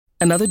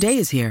Another day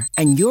is here,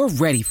 and you're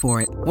ready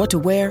for it. What to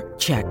wear?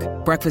 Check.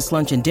 Breakfast,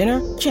 lunch, and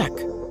dinner? Check.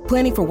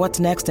 Planning for what's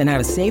next and how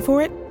to save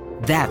for it?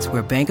 That's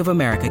where Bank of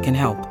America can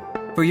help.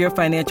 For your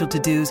financial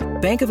to-dos,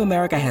 Bank of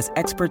America has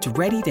experts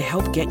ready to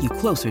help get you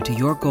closer to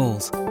your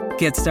goals.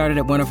 Get started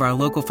at one of our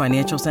local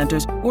financial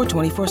centers or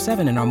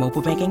 24/7 in our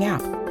mobile banking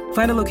app.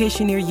 Find a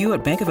location near you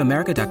at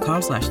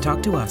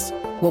bankofamerica.com/talktous.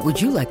 What would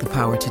you like the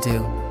power to do?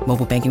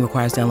 Mobile banking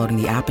requires downloading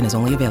the app and is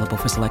only available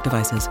for select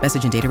devices.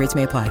 Message and data rates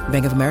may apply.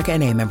 Bank of America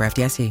N.A., member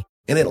FDIC.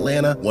 In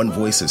Atlanta, one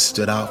voice has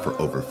stood out for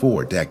over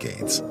 4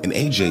 decades. An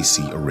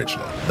AJC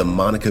original, The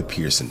Monica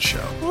Pearson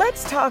Show.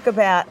 Let's talk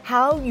about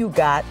how you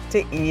got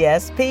to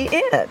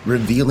ESPN.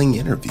 Revealing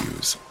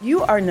interviews.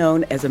 You are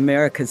known as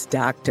America's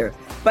doctor,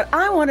 but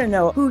I want to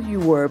know who you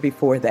were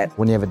before that.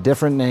 When you have a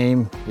different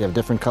name, you have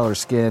different color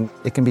skin,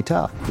 it can be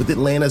tough. With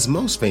Atlanta's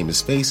most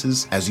famous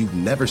faces as you've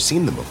never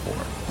seen them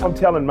before. I'm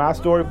telling my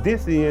story.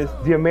 This is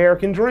the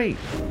American dream.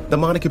 The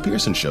Monica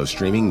Pearson Show,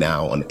 streaming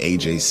now on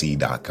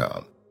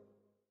AJC.com.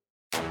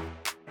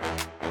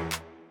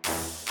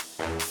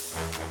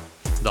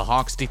 The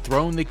Hawks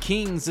dethrone the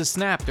Kings to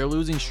snap their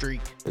losing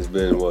streak. It's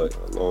been, a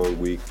long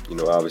week.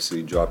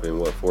 Obviously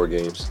dropping, 4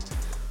 games.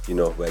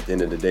 But at the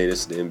end of the day,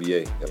 this is the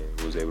NBA.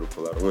 I was able to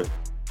pull out a win.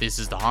 This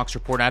is the Hawks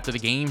report after the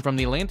game from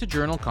the Atlanta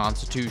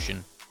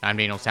Journal-Constitution. I'm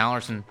Daniel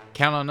Sallerson.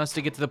 Count on us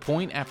to get to the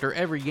point after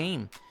every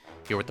game.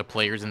 Hear what the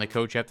players and the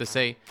coach have to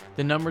say,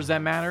 the numbers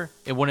that matter,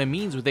 and what it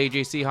means with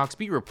AJC Hawks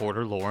beat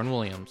reporter Lauren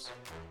Williams.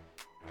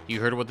 You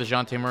heard what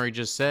DeJounte Murray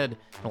just said.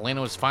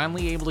 Atlanta was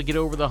finally able to get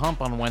over the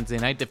hump on Wednesday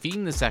night,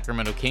 defeating the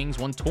Sacramento Kings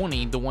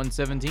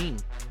 120-117.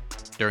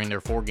 During their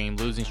 4-game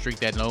losing streak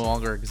that no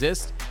longer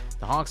exists,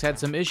 the Hawks had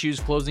some issues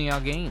closing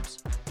out games.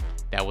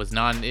 That was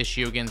not an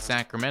issue against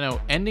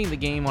Sacramento, ending the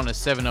game on a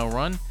 7-0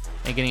 run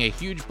and getting a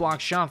huge block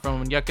shot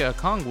from Onyeka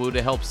Okongwu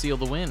to help seal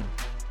the win.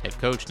 Head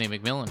coach Nate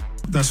McMillan.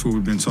 That's what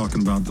we've been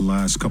talking about the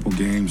last couple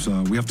games.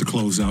 We have to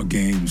close out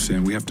games,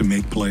 and we have to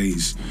make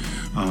plays,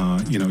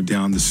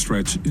 down the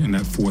stretch in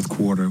that fourth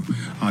quarter.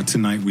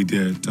 Tonight we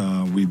did.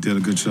 We did a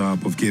good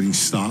job of getting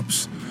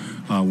stops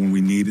when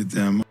we needed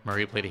them.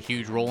 Murray played a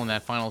huge role in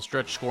that final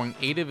stretch, scoring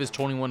 8 of his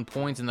 21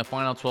 points in the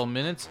final 12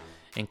 minutes,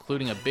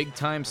 including a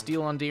big-time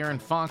steal on De'Aaron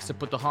Fox to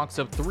put the Hawks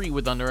up 3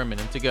 with under a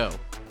minute to go.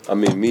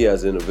 Me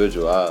as an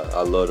individual,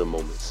 I love the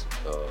moments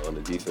on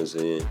the defense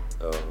end,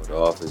 the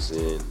offense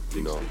end.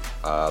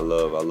 I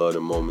love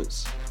the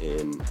moments.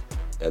 And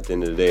at the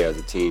end of the day, as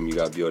a team, you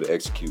got to be able to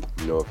execute.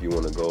 If you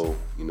want to go,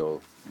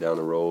 down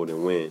the road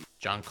and win.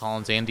 John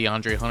Collins and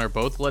DeAndre Hunter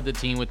both led the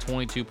team with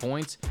 22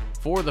 points.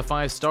 4 of the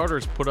 5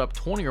 starters put up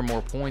 20 or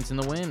more points in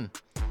the win.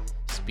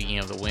 Speaking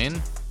of the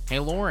win, hey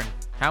Lauren,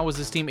 how was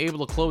this team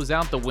able to close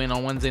out the win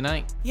on Wednesday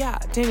night? Yeah,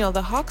 Daniel,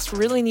 the Hawks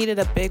really needed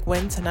a big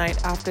win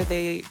tonight after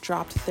they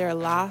dropped their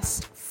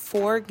last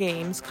 4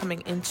 games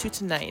coming into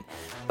tonight.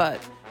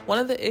 But one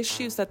of the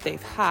issues that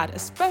they've had,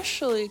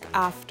 especially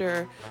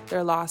after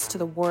their loss to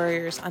the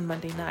Warriors on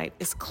Monday night,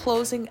 is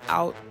closing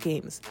out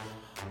games.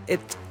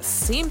 It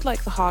seemed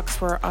like the Hawks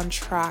were on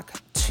track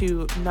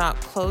to not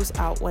close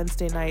out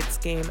Wednesday night's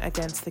game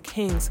against the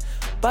Kings,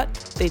 but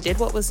they did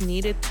what they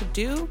needed to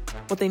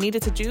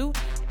do,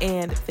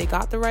 and they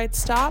got the right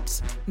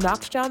stops,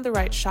 knocked down the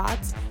right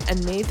shots,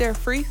 and made their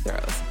free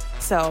throws.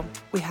 So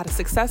we had a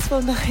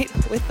successful night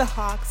with the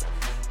Hawks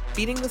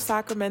beating the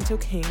Sacramento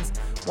Kings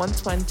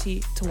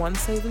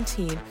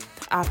 120-117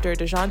 after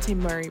DeJounte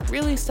Murray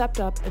really stepped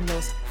up in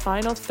those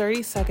final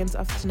 30 seconds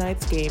of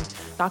tonight's game,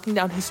 knocking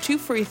down his 2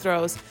 free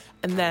throws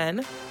and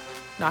then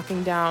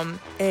knocking down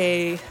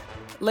a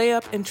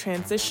layup in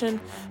transition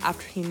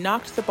after he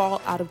knocked the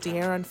ball out of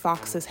De'Aaron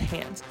Fox's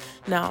hands.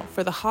 Now,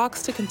 for the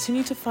Hawks to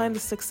continue to find the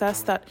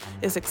success that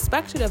is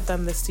expected of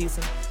them this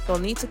season, they'll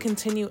need to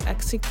continue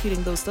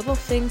executing those little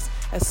things,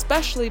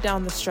 especially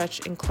down the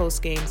stretch in close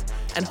games.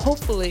 And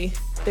hopefully,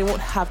 they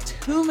won't have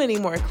too many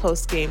more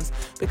close games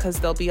because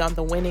they'll be on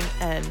the winning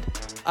end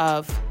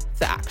of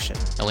the action.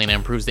 Atlanta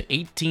improves to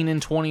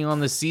 18-20 on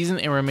the season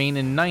and remain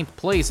in 9th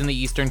place in the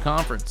Eastern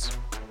Conference.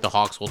 The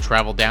Hawks will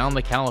travel down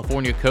the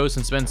California coast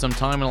and spend some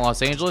time in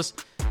Los Angeles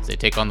as they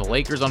take on the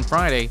Lakers on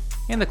Friday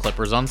and the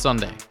Clippers on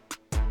Sunday.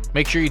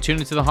 Make sure you tune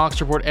into the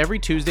Hawks Report every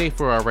Tuesday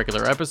for our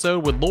regular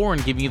episode with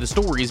Lauren giving you the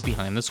stories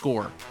behind the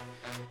score.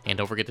 And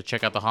don't forget to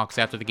check out the Hawks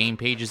After the Game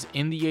pages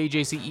in the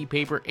AJC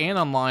e-paper and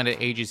online at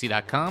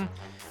ajc.com,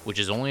 which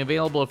is only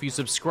available if you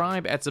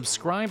subscribe at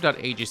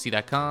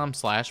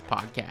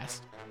subscribe.ajc.com/podcast.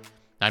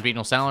 I'm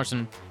Daniel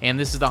Sallerson, and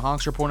this is the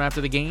Hawks Report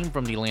After the Game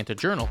from the Atlanta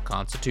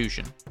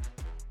Journal-Constitution.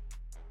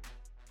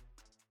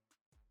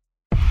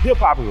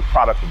 Hip-hop is a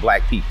product of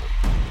black people.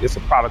 It's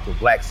a product of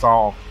black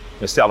song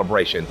and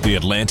celebration. The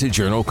Atlanta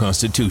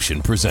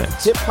Journal-Constitution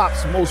presents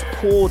hip-hop's most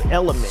pulled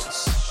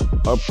elements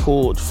are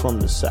pulled from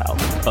the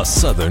South. A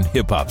Southern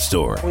hip-hop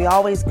story. We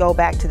always go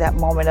back to that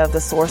moment of the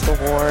Source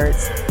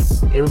Awards.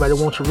 Everybody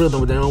wants your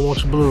rhythm, but they don't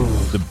want your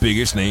blues. The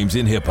biggest names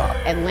in hip-hop.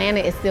 Atlanta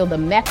is still the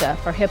mecca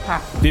for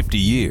hip-hop. 50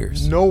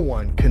 years. No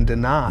one can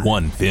deny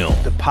one film.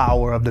 The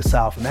power of the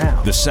South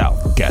now. The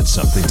South got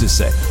something to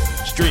say.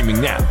 Streaming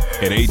now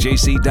at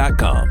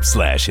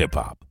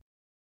ajc.com/hiphop.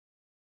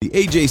 The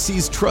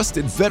AJC's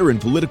trusted veteran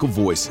political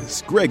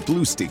voices, Greg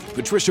Bluestein,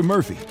 Patricia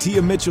Murphy,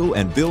 Tia Mitchell,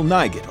 and Bill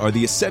Nygut, are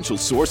the essential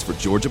source for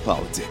Georgia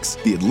politics.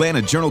 The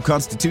Atlanta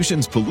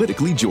Journal-Constitution's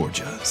Politically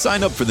Georgia.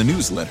 Sign up for the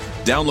newsletter,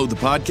 download the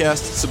podcast,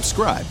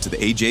 subscribe to the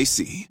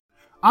AJC.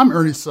 I'm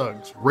Ernie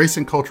Suggs, race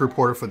and culture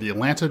reporter for the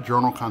Atlanta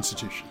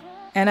Journal-Constitution.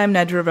 And I'm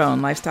Nedra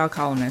Ravone, lifestyle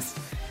columnist.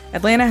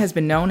 Atlanta has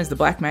been known as the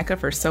Black Mecca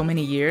for so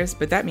many years,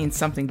 but that means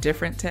something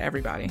different to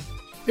everybody.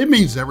 It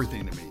means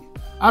everything to me.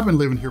 I've been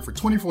living here for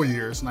 24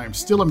 years, and I am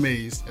still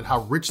amazed at how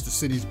rich the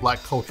city's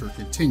Black culture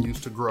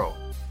continues to grow.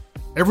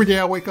 Every day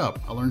I wake up,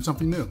 I learn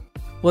something new.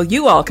 Well,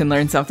 you all can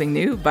learn something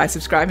new by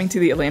subscribing to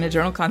the Atlanta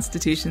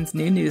Journal-Constitution's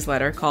new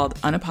newsletter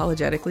called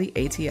Unapologetically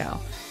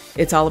ATL.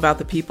 It's all about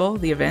the people,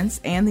 the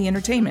events, and the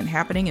entertainment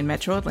happening in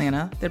Metro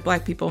Atlanta that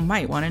Black people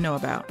might want to know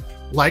about.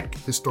 Like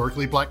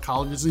historically Black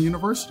colleges and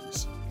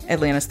universities,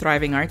 Atlanta's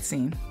thriving art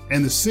scene,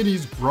 and the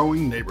city's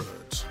growing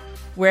neighborhoods.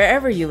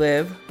 Wherever you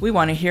live, we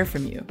want to hear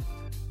from you.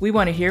 We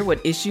want to hear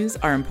what issues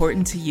are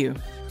important to you.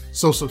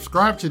 So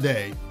subscribe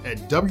today at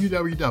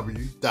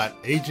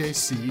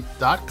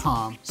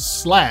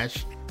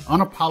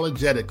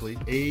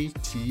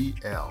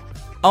www.ajc.com/unapologeticallyATL.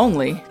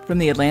 Only from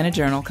the Atlanta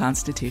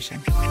Journal-Constitution.